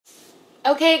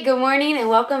Okay, good morning and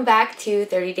welcome back to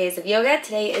 30 Days of Yoga.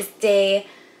 Today is day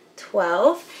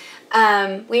 12.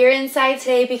 We are inside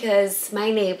today because my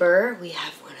neighbor, we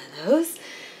have one of those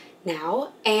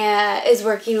now, and is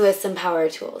working with some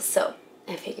power tools. So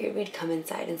I figured we'd come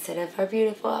inside instead of our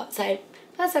beautiful outside.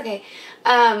 That's okay.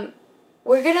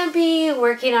 We're going to be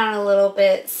working on a little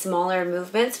bit smaller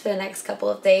movements for the next couple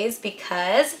of days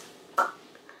because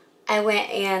I went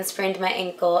and sprained my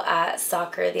ankle at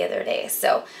soccer the other day.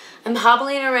 So I'm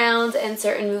hobbling around in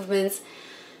certain movements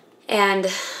and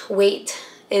weight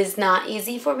is not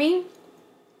easy for me.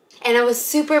 And I was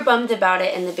super bummed about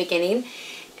it in the beginning,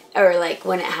 or like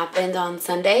when it happened on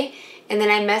Sunday. And then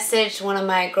I messaged one of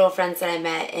my girlfriends that I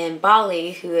met in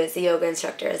Bali, who is a yoga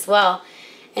instructor as well.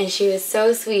 And she was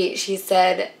so sweet. She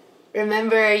said,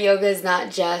 remember, yoga is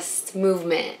not just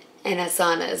movement and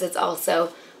asanas. It's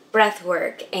also breath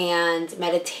work and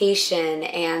meditation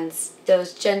and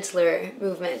those gentler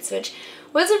movements, which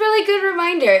was a really good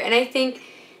reminder. And I think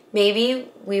maybe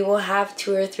we will have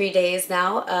 2 or 3 days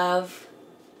now of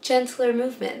gentler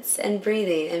movements and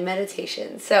breathing and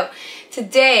meditation. So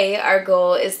today our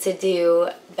goal is to do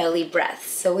belly breaths.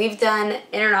 So we've done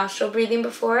internostril breathing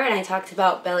before, and I talked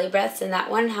about belly breaths in that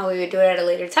one, how we would do it at a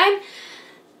later time.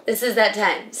 This is that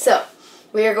time. So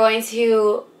we are going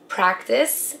to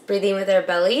practice breathing with our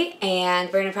belly, and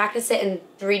we're going to practice it in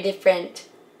 3 different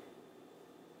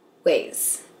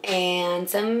ways. And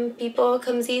some people it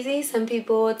comes easy, some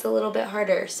people it's a little bit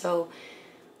harder. So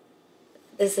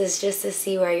this is just to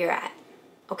see where you're at.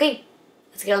 Okay,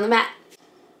 let's get on the mat.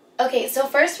 Okay, so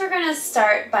first we're going to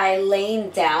start by laying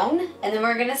down, and then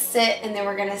we're going to sit, and then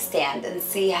we're going to stand and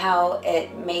see how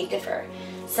it may differ.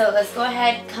 So let's go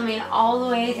ahead, coming all the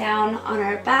way down on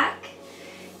our back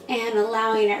and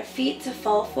allowing our feet to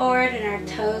fall forward and our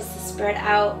toes to spread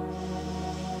out.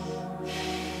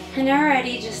 And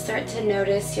already just start to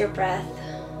notice your breath.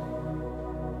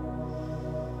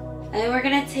 And then we're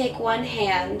going to take one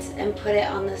hand and put it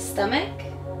on the stomach.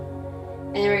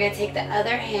 And then we're going to take the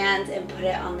other hand and put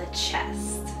it on the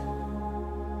chest.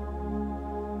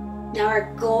 Now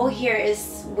our goal here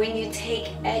is when you take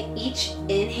each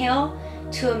inhale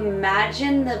to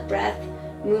imagine the breath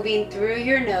moving through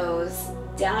your nose,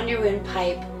 down your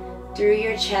windpipe, through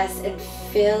your chest, and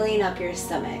filling up your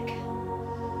stomach.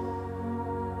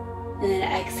 And then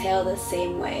exhale the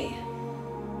same way.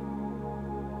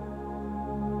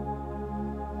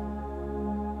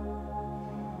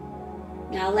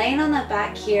 Now laying on the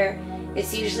back here,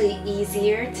 it's usually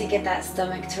easier to get that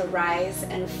stomach to rise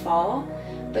and fall,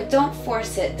 but don't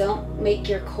force it. Don't make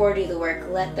your core do the work.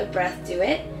 Let the breath do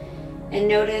it. And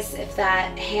notice if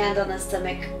that hand on the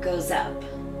stomach goes up.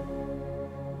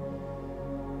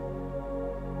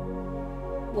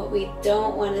 What we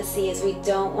don't want to see is we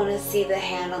don't want to see the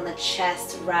hand on the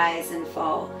chest rise and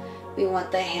fall. We want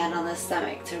the hand on the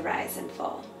stomach to rise and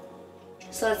fall.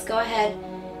 So let's go ahead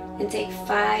and take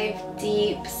 5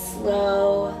 deep,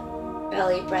 slow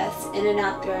belly breaths in and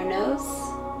out through our nose.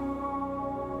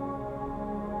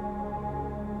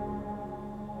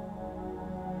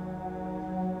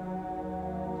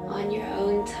 On your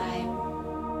own time.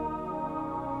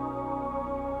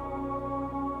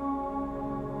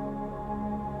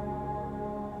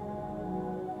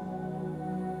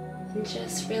 And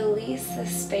just release the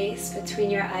space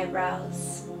between your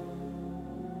eyebrows.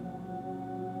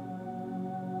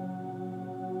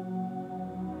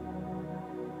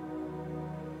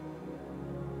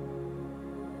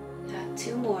 Got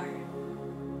 2 more.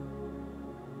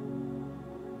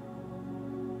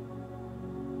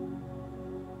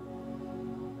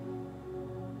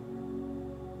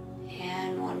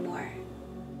 And 1 more.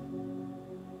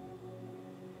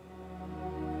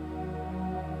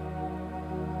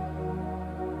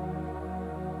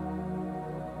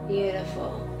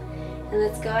 Beautiful. And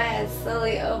let's go ahead,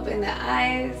 slowly open the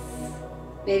eyes.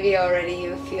 Maybe already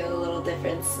you feel a little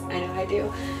difference. I know I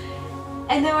do.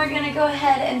 And then we're going to go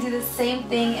ahead and do the same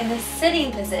thing in the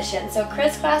sitting position. So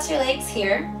crisscross your legs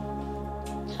here.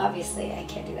 Obviously, I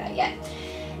can't do that yet.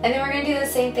 And then we're going to do the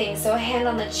same thing. So a hand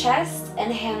on the chest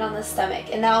and a hand on the stomach.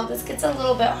 And now this gets a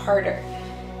little bit harder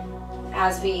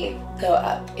as we go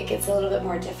up. It gets a little bit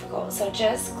more difficult. So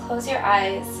just close your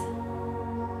eyes.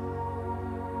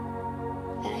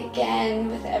 And again,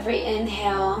 with every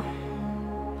inhale,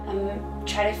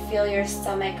 try to feel your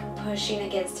stomach pushing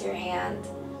against your hand.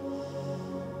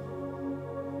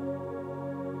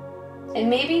 And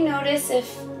maybe notice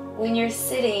if when you're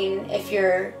sitting, if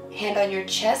your hand on your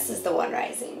chest is the one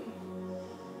rising.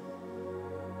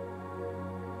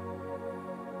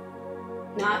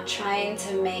 Not trying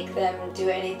to make them do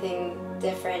anything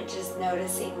different, just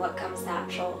noticing what comes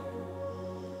natural.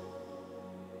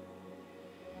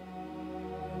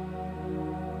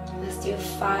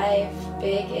 5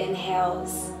 big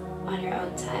inhales on your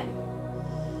own time.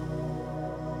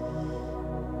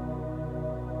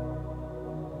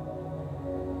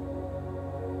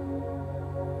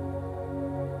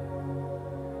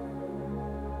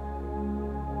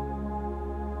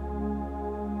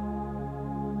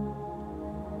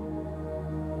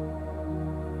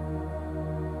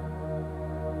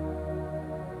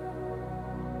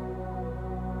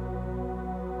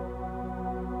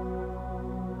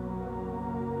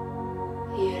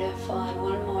 Beautiful, and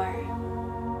one more.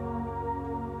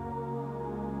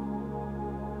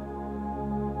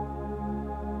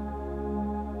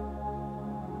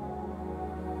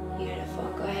 Beautiful.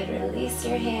 Go ahead, release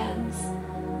your hands.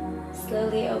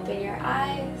 Slowly open your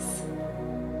eyes.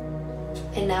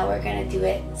 And now we're gonna do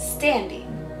it standing.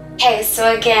 Okay,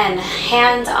 so again,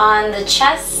 hand on the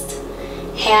chest,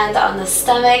 hand on the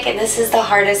stomach, and this is the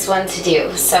hardest one to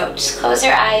do. So just close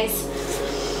your eyes.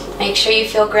 Make sure you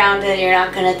feel grounded, you're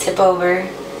not gonna tip over.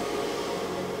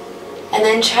 And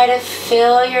then try to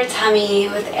fill your tummy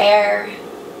with air.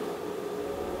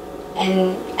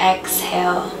 And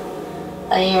exhale,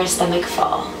 letting your stomach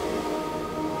fall.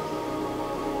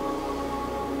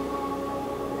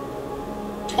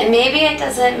 And maybe it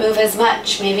doesn't move as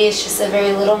much, maybe it's just a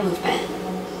very little movement.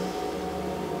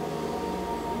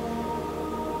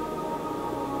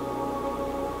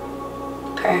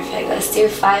 Perfect, let's do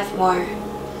 5 more.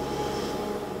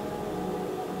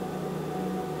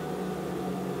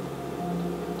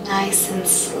 Nice and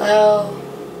slow.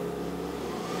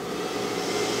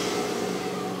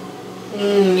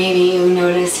 Maybe you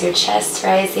notice your chest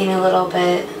rising a little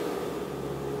bit.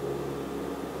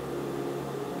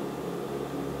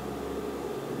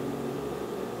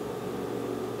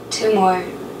 Two more.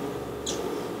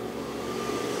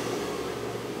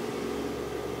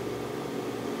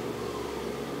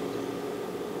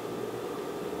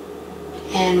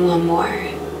 And one more.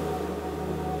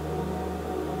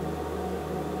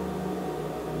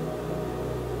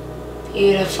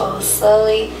 Beautiful.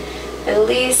 Slowly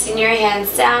releasing your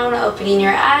hands down, opening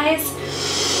your eyes.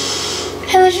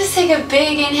 And let's just take a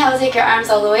big inhale, take your arms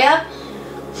all the way up.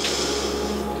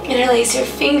 Interlace your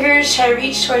fingers, try to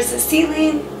reach towards the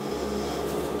ceiling.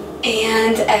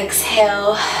 And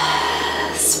exhale,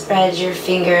 spread your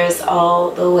fingers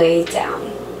all the way down.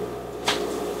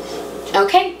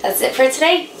 Okay, that's it for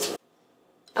today.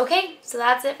 Okay, so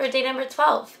that's it for day number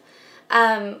 12.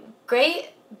 Great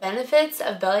benefits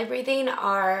of belly breathing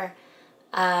are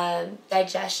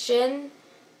digestion,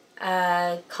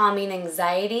 calming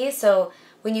anxiety. So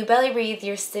when you belly breathe,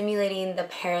 you're stimulating the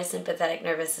parasympathetic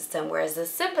nervous system, whereas the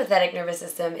sympathetic nervous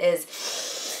system is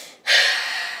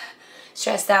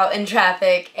stressed out in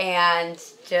traffic and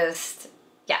just,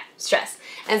 yeah, stress.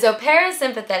 And so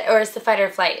parasympathetic, or it's the fight or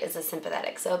flight, is the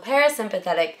sympathetic. So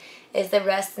parasympathetic is the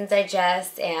rest and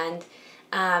digest, and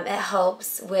it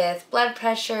helps with blood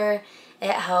pressure. It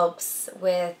helps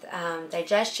with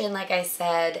digestion, like I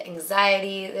said,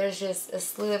 anxiety. There's just a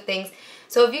slew of things.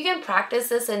 So if you can practice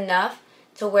this enough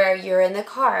to where you're in the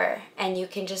car and you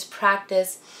can just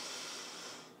practice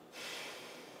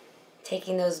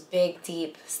taking those big,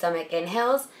 deep stomach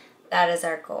inhales, that is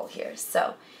our goal here.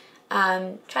 So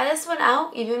try this one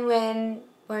out even when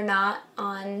we're not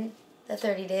on the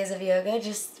 30 days of yoga,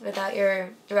 just throughout your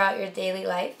daily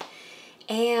life.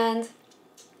 And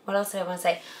what else did I want to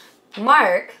say?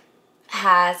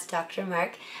 Dr.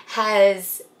 Mark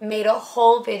has made a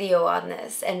whole video on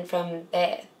this, and from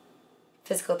the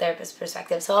physical therapist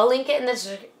perspective. So I'll link it in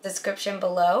the description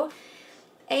below.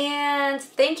 And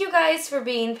thank you guys for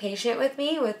being patient with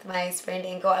me with my sprained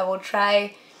ankle. I will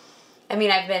try. I mean,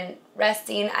 I've been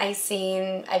resting,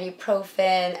 icing,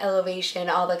 ibuprofen, elevation,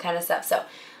 all that kind of stuff. So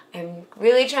I'm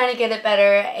really trying to get it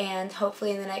better, and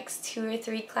hopefully in the next 2 or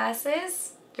 3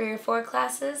 classes, 3 or 4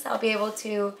 classes, I'll be able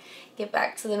to get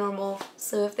back to the normal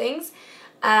slew of things.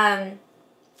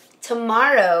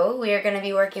 Tomorrow, we are going to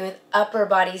be working with upper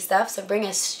body stuff, so bring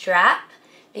a strap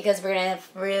because we're going to have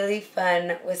really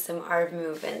fun with some arm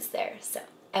movements there. So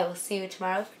I will see you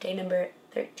tomorrow for day number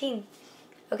 13.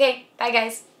 Okay, bye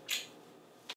guys.